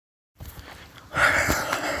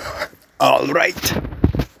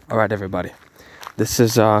Alright everybody. This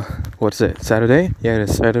is what's it? Saturday? Yeah, it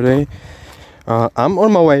is Saturday. I'm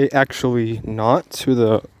on my way actually not to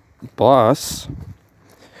the bus.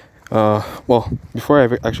 Well, before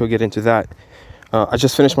I actually get into that, I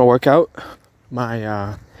just finished my workout.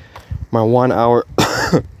 My 1 hour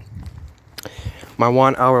my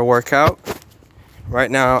 1 hour workout. Right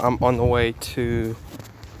now I'm on the way to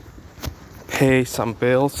pay some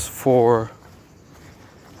bills for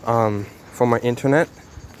my internet.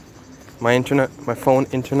 My phone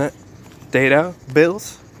internet data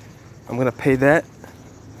bills. I'm gonna pay that,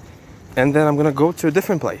 and then I'm gonna go to a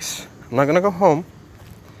different place. I'm not gonna go home.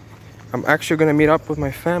 I'm actually gonna meet up with my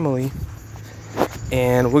family,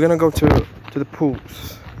 and we're gonna go to the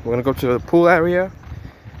pools. We're gonna go to the pool area.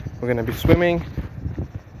 We're gonna be swimming.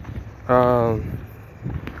 We're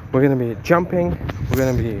gonna be jumping. We're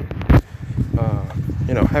gonna be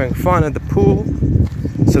having fun at the pool.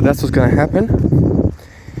 So that's what's gonna happen.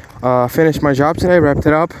 Finished my job today, wrapped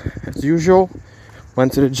it up as usual.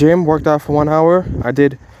 Went to the gym, worked out for 1 hour. I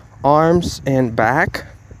did arms and back.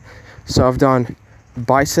 So I've done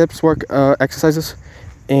biceps exercises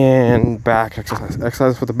and back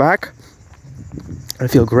exercises for the back. I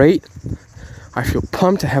feel great. I feel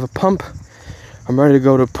pumped. I have a pump. I'm ready to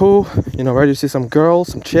go to the pool, ready to see some girls,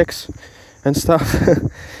 some chicks and stuff.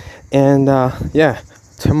 And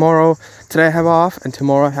today I have off and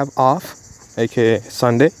tomorrow I have off, aka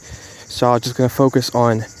Sunday. So I'm just gonna focus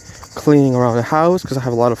on cleaning around the house because I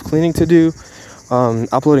have a lot of cleaning to do.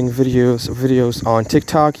 Uploading videos on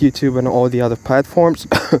TikTok, YouTube, and all the other platforms.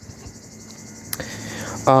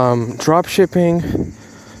 Drop shipping,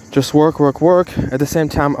 just work. At the same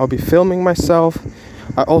time, I'll be filming myself.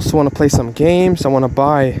 I also want to play some games. I want to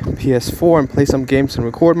buy PS4 and play some games and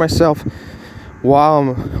record myself while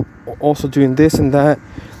I'm also doing this and that.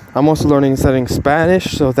 I'm also learning and studying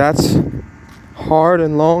Spanish, so that's hard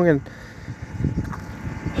and long and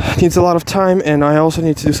needs a lot of time. And I also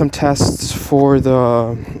need to do some tests for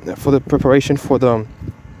the preparation for the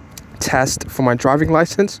test for my driving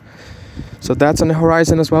license. So that's on the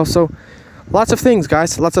horizon as well. So lots of things,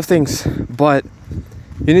 guys, lots of things. But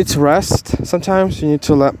you need to rest sometimes. You need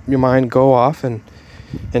to let your mind go off and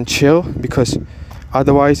chill, because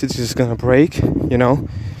otherwise it's just gonna break.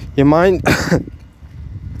 Your mind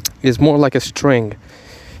is more like a string,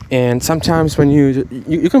 and sometimes when you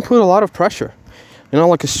can put a lot of pressure,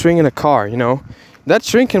 like a string in a car. That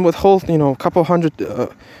string can withhold a couple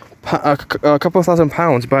thousand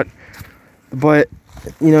pounds, but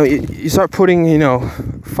you start putting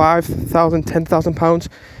 5,000, 10,000 pounds,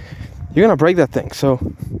 you're gonna break that thing. So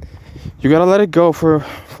you gotta let it go for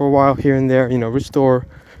a while here and there, restore,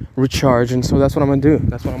 recharge. And so that's what I'm gonna do.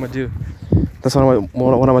 That's what I'm gonna do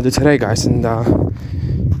today, guys. And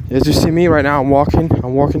as you see me right now, I'm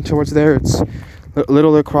walking towards there. It's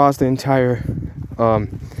literally across the entire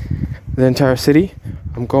city.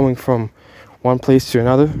 I'm going from one place to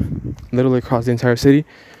another, literally across the entire city.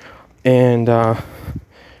 And I'm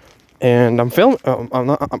filming.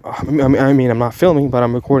 I'm not filming, but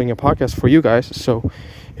I'm recording a podcast for you guys. So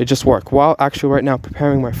it just worked. While actually right now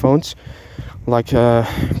preparing my phones,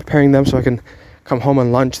 preparing them so I can come home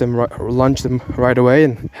and launch them right away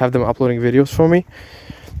and have them uploading videos for me.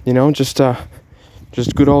 Just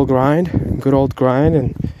good old grind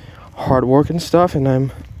and hard work and stuff. And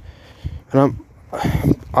I'm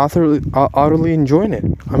utterly enjoying it.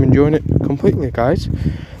 I'm enjoying it completely, guys.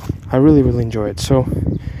 I really enjoy it. So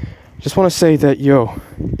just want to say that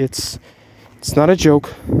it's not a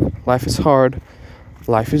joke. Life is hard.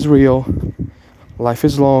 Life is real. Life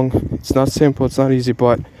is long. It's not simple. It's not easy,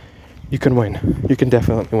 but you can win. You can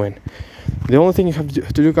definitely win. The only thing you have to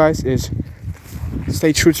do, guys, is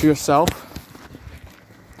stay true to yourself.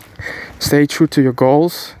 Stay true to your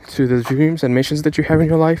goals, to the dreams and missions that you have in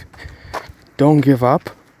your life. Don't give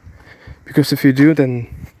up, because if you do, then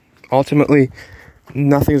ultimately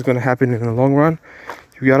nothing is going to happen in the long run.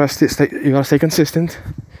 You gotta stay consistent.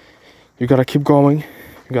 You gotta keep going.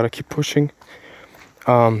 You gotta keep pushing.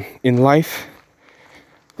 In life,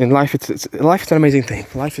 it's an amazing thing.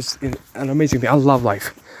 Life is an amazing thing. I love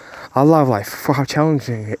life for how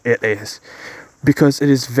challenging it is, because it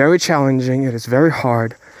is very challenging. It is very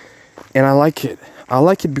hard, and I like it. I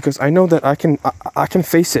like it because I know that I can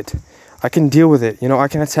face it. I can deal with it. I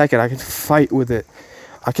can attack it. I can fight with it.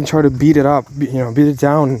 I can try to beat it up. Beat it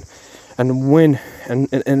down, and win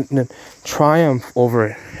and triumph over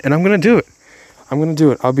it. And I'm gonna do it.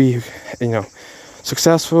 I'll be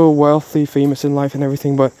successful, wealthy, famous in life and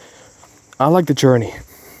everything, but I like the journey.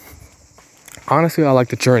 Honestly, I like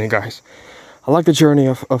the journey, guys. I like the journey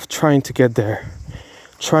of trying to get there,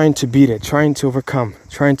 trying to beat it, trying to overcome,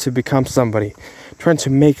 trying to become somebody, trying to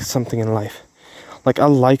make something in life. Like, I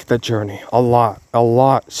like that journey a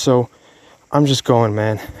lot. So I'm just going,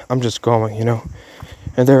 man. I'm just going, you know.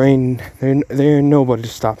 And there ain't nobody to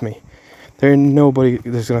stop me. There ain't nobody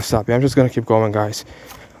that's gonna stop me. I'm just gonna keep going, guys.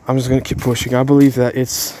 I'm just gonna keep pushing. I believe that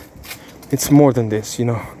it's more than this, you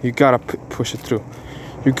know. You gotta push it through.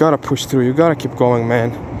 You gotta push through. You gotta keep going,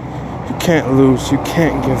 man. You can't lose. You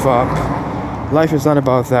can't give up. Life is not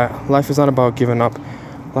about that. Life is not about giving up.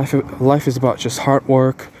 Life is about just hard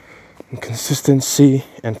work and consistency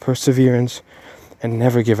and perseverance and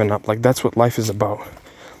never giving up. Like, that's what life is about.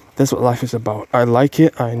 That's what life is about. I like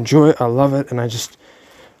it. I enjoy it. I love it. And I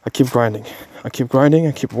keep grinding. I keep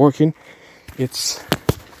working. It's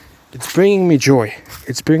bringing me joy.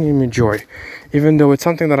 It's bringing me joy. Even though it's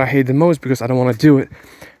something that I hate the most because I don't want to do it.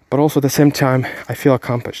 But also at the same time, I feel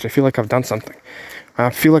accomplished. I feel like I've done something. I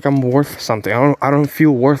feel like I'm worth something. I don't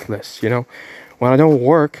feel worthless, you know. When I don't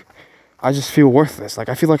work, I just feel worthless. Like,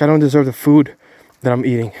 I feel like I don't deserve the food that I'm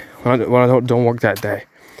eating when I don't work that day,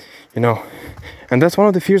 you know. And that's one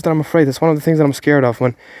of the fears that I'm afraid. That's one of the things that I'm scared of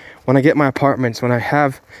when I get my apartments, when I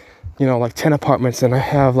have, you know, like 10 apartments and I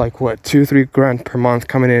have like what, 2-3 grand per month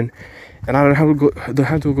coming in, and I don't have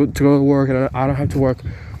to go to work, and I don't have to work.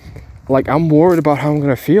 Like, I'm worried about how I'm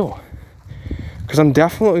gonna feel, because I'm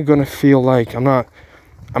definitely gonna feel like I'm not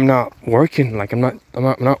working, like I'm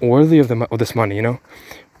not worthy of this money, you know.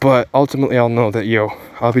 But ultimately, I'll know that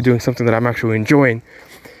I'll be doing something that I'm actually enjoying,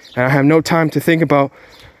 and I have no time to think about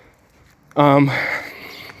how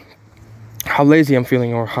lazy I'm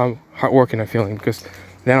feeling or how hardworking I'm feeling, because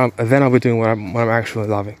then I'll be doing what I'm actually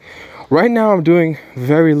loving. Right now, I'm doing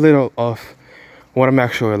very little of what I'm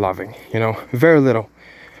actually loving, you know, very little.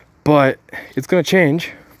 But it's gonna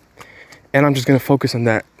change, and I'm just gonna focus on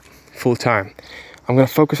that full time. I'm gonna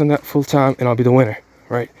focus on that full time, and I'll be the winner,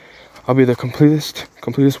 right? I'll be the completest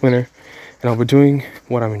winner, and I'll be doing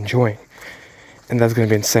what I'm enjoying, and that's gonna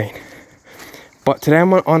be insane. But today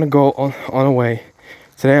I'm on a goal, on a way.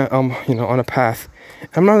 Today I'm, you know, on a path.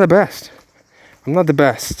 I'm not the best. I'm not the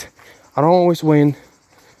best. I don't always win.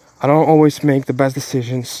 I don't always make the best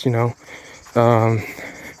decisions, you know.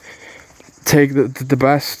 Take the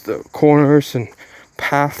best corners and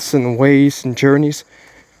paths and ways and journeys.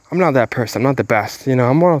 I'm not that person. I'm not the best. You know,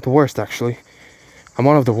 I'm one of the worst, actually. I'm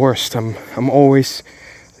one of the worst. I'm always,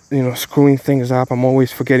 you know, screwing things up. I'm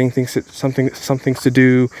always forgetting some things to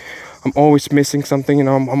do. I'm always missing something. You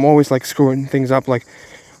know, I'm always like screwing things up. Like,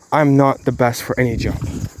 I'm not the best for any job.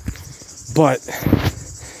 But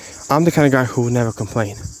I'm the kind of guy who will never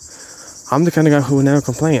complain. I'm the kind of guy who will never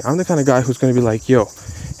complain. I'm the kind of guy who's going to be like, yo,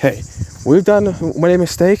 hey, we've done a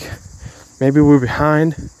mistake. Maybe we're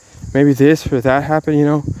behind. Maybe this or that happened, you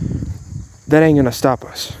know. That ain't gonna stop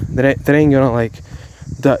us. That ain't gonna like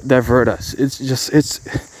divert us.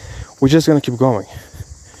 We're just gonna keep going.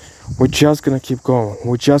 We're just gonna keep going.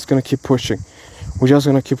 We're just gonna keep pushing. We're just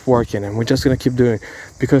gonna keep working, and we're just gonna keep doing it,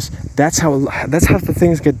 because that's how the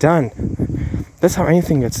things get done. That's how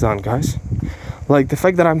anything gets done, guys. Like the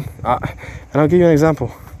fact that and I'll give you an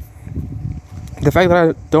example. The fact that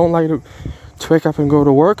I don't like to wake up and go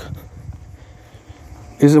to work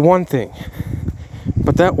is one thing,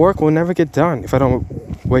 but that work will never get done if I don't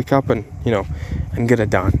wake up and, you know, and get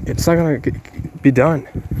it done. It's not gonna be done.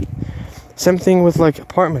 Same thing with like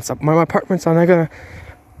apartments. My apartments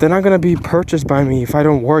they're not gonna be purchased by me if I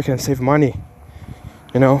don't work and save money.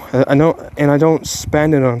 You know, I know, and I don't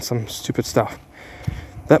spend it on some stupid stuff.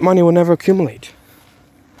 That money will never accumulate.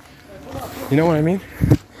 You know what I mean?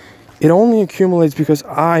 It only accumulates because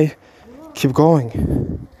I keep going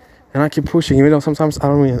and I keep pushing, even though sometimes I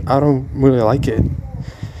don't really like it.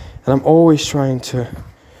 And I'm always trying to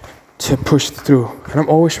push through, and I'm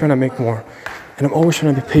always trying to make more, and I'm always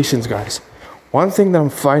trying to be patient, guys. One thing that I'm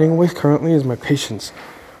fighting with currently is my patience.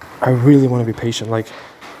 I really want to be patient. Like,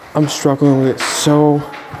 I'm struggling with it so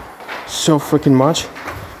freaking much.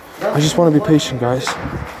 I just want to be patient, guys.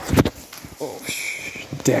 Oh,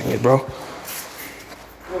 dang it, bro.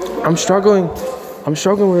 I'm struggling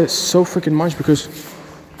with it so freaking much because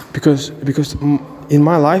in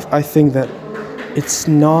my life I think that it's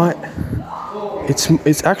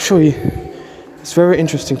very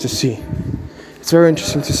interesting to see. It's very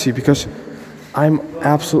interesting to see because I'm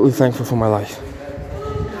absolutely thankful for my life.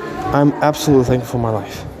 I'm absolutely thankful for my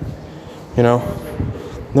life. You know,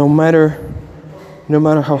 no matter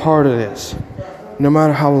how hard it is, no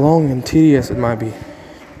matter how long and tedious it might be,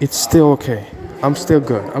 it's still okay. I'm still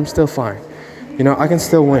good. I'm still fine. You know, I can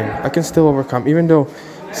still win. I can still overcome, even though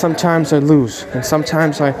sometimes I lose, and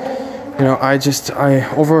sometimes I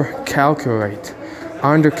overcalculate,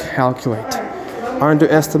 I undercalculate.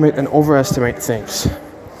 underestimate and overestimate things.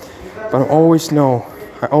 But I always know,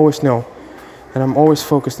 and I'm always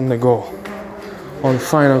focused on the goal, on the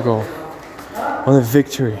final goal, on the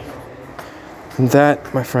victory. And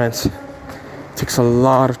that, my friends, takes a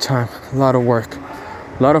lot of time, a lot of work,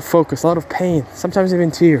 a lot of focus, a lot of pain, sometimes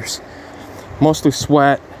even tears, mostly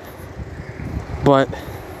sweat, but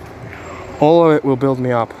all of it will build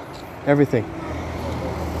me up. Everything.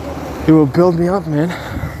 It will build me up, man.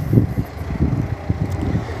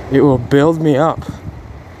 It will build me up.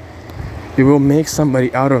 It will make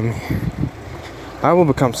somebody out of me. I will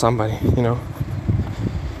become somebody, you know.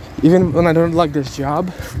 Even when I don't like this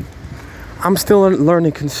job, I'm still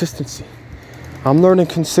learning consistency. I'm learning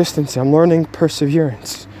consistency. I'm learning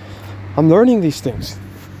perseverance. I'm learning these things.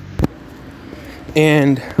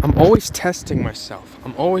 And I'm always testing myself.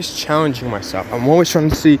 I'm always challenging myself. I'm always trying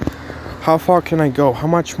to see how far can I go? How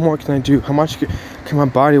much more can I do? How much can my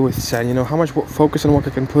body withstand? You know, how much focus and work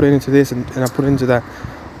I can put into this and I put into that.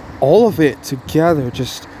 All of it together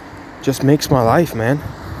just makes my life, man.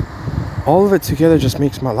 All of it together just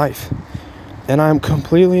makes my life. And I'm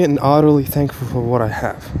completely and utterly thankful for what I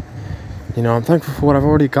have. You know, I'm thankful for what I've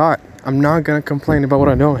already got. I'm not gonna complain about what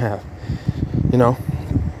I don't have. You know,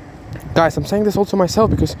 guys, I'm saying this also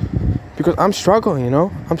myself because I'm struggling, you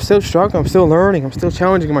know. I'm still struggling, I'm still learning, I'm still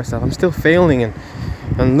challenging myself, I'm still failing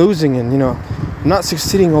and losing, and you know, not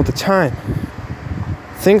succeeding all the time.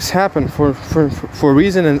 Things happen for a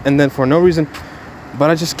reason and then for no reason,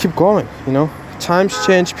 but I just keep going, you know. Times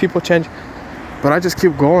change, people change, but I just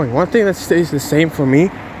keep going. One thing that stays the same for me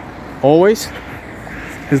always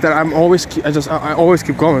is that I always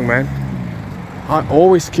keep going, man. I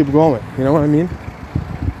always keep going, you know what I mean?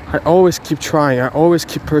 I always keep trying. I always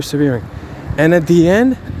keep persevering. And at the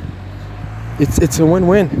end, it's a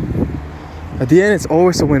win-win. At the end, it's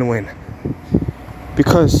always a win-win.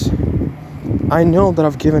 Because I know that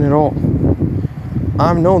I've given it all.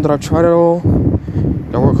 I know that I've tried it all.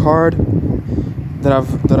 That I work hard. That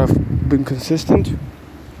I've been consistent.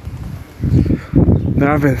 That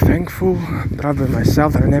I've been thankful. That I've been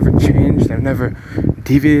myself. That I never changed. That I've never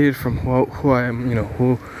deviated from who I am. You know,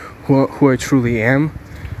 who I truly am.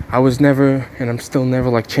 I was never, and I'm still never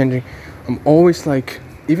like changing. I'm always like,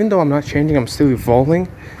 even though I'm not changing, I'm still evolving.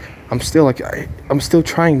 I'm still like, I'm still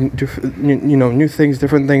trying, you know, new things,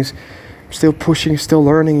 different things. I'm still pushing, still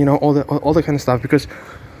learning, you know, all the kind of stuff. Because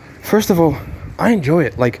first of all, I enjoy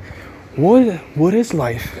it. Like, what is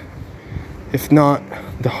life if not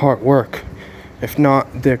the hard work? If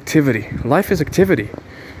not the activity? Life is activity.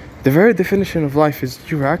 The very definition of life is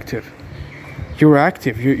you're active. You're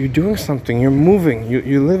active, you're doing something, you're moving,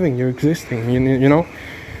 you're living, you're existing, you know?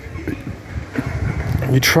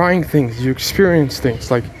 You're trying things, you experience things.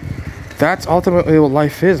 Like, that's ultimately what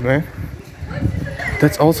life is, man.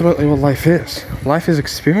 That's ultimately what life is. Life is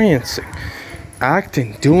experiencing,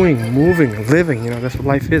 acting, doing, moving, living, you know? That's what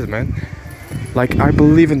life is, man. Like, I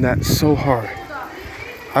believe in that so hard.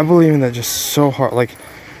 I believe in that just so hard. Like,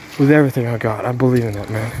 with everything I got, I believe in that,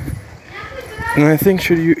 man. And I think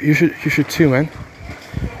you should too, man.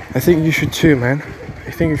 I think you should too, man.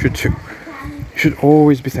 I think you should too. You should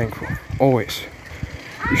always be thankful. Always.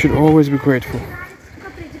 You should always be grateful.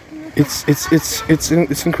 It's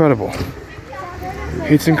incredible.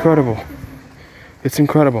 It's incredible. It's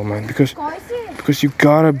incredible, man. Because you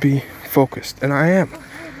gotta be focused, and I am.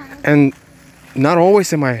 And not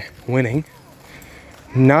always am I winning.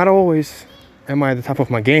 Not always am I at the top of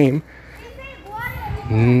my game.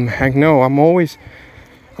 Heck no, I'm always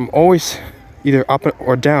either up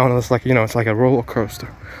or down. It's like, you know, it's like a roller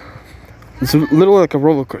coaster. It's a little like a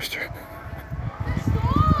roller coaster.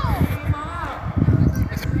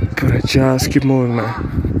 But I just keep moving,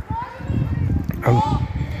 man.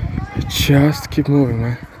 I just keep moving,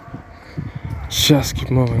 man. Just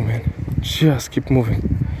keep moving, man. Just keep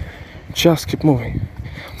moving. Just keep moving.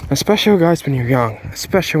 Especially guys when you're young.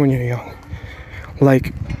 Especially when you're young.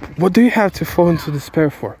 Like, what do you have to fall into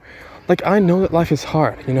despair for? Like, I know that life is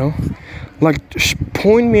hard, you know? Like,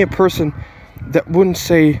 point me a person that wouldn't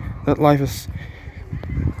say that life is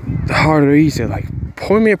hard or easy. Like,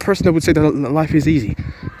 point me a person that would say that life is easy.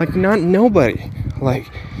 Like, nobody.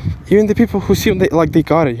 Like, even the people who seem like they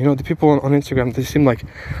got it, you know? The people on Instagram, they seem like,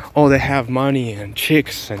 oh, they have money and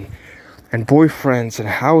chicks and boyfriends and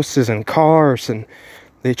houses and cars, and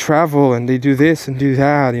they travel and they do this and do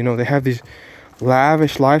that, you know? They have these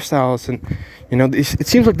lavish lifestyles, and you know, it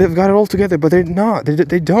seems like they've got it all together, but they're not.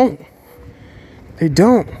 They don't,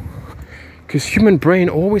 because human brain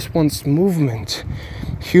always wants movement.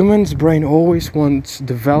 Human's brain always wants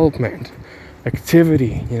development,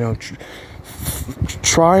 activity, you know,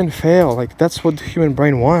 try and fail. Like, that's what the human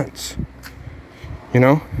brain wants. you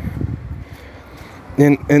know.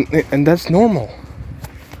 And that's normal,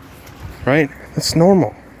 right? That's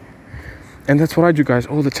normal. And that's what I do, guys,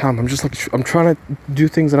 all the time. I'm just like, I'm trying to do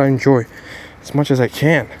things that I enjoy as much as I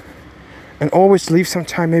can, and always leave some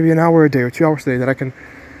time, maybe an hour a day or 2 hours a day, that I can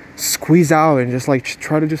squeeze out and just like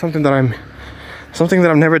try to do something that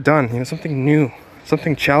I've never done, you know, something new,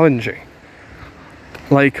 something challenging.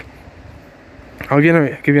 Like, I'll give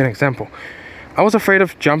you an example. I was afraid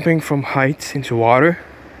of jumping from heights into water.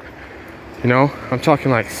 You know, I'm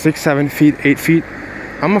talking like 6, 7 feet, 8 feet.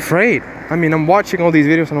 I'm afraid. I mean, I'm watching all these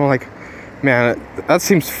videos and I'm like, man, that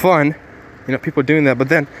seems fun. You know, people doing that. But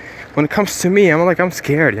then when it comes to me, I'm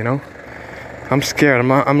scared, you know. I'm scared.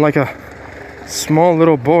 I'm like a small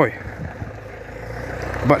little boy.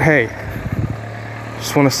 But hey,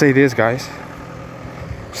 just want to say this, guys.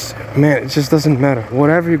 Man, it just doesn't matter.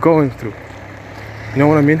 Whatever you're going through. You know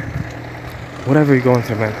what I mean? Whatever you're going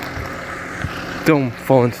through, man. Don't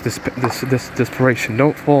fall into this desperation.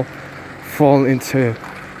 Don't fall into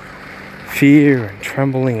fear and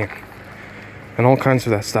trembling and all kinds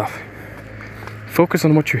of that stuff. Focus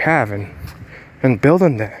on what you have and build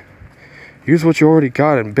on that. Use what you already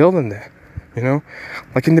got and build on that. You know,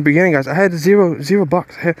 like in the beginning, guys, I had zero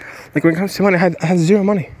bucks. Like when it comes to money, I had zero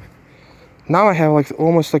money. Now I have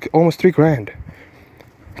almost $3,000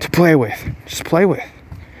 to play with. Just play with,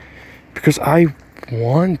 because I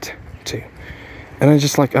want to. And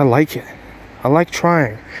I like it. I like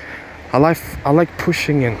trying. I like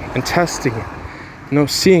pushing and testing it. You know,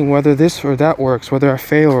 seeing whether this or that works, whether I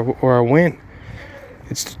fail or I win.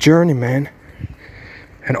 It's the journey, man.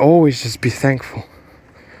 And always just be thankful.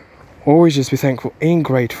 Always just be thankful and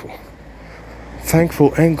grateful.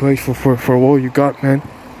 Thankful and grateful for all you got, man.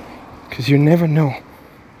 Because you never know.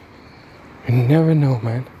 You never know,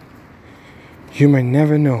 man. You may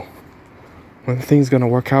never know when things gonna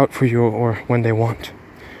work out for you or when they won't.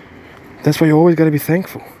 That's why you always gotta be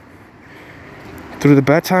thankful. Through the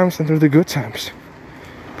bad times and through the good times.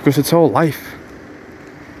 Because it's all life.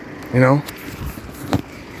 You know?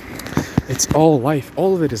 It's all life.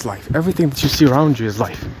 All of it is life. Everything that you see around you is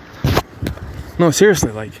life. No,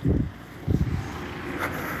 seriously,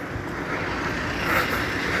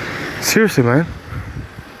 seriously, man.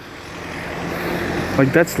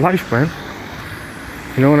 Like, that's life, man.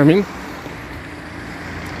 You know what I mean?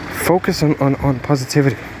 Focus on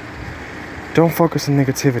positivity. Don't focus on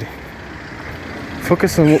negativity.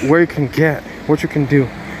 Focus on where you can get, what you can do,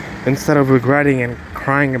 instead of regretting and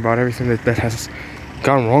crying about everything that has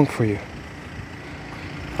gone wrong for you.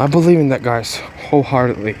 I believe in that, guys,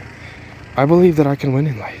 wholeheartedly. I believe that I can win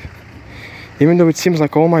in life. Even though it seems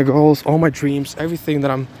like all my goals, all my dreams, everything that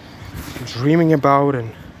I'm dreaming about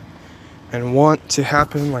and want to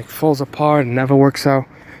happen falls apart and never works out.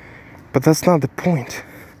 But that's not the point.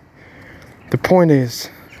 The point is,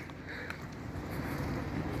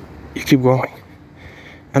 you keep going.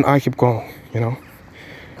 And I keep going, you know.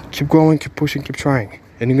 Keep going, keep pushing, keep trying.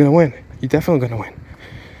 And you're gonna win. You're definitely gonna win.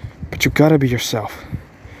 But you gotta be yourself.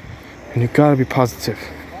 And you gotta be positive.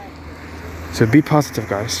 So be positive,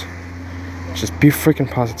 guys. Just be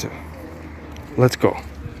freaking positive. Let's go.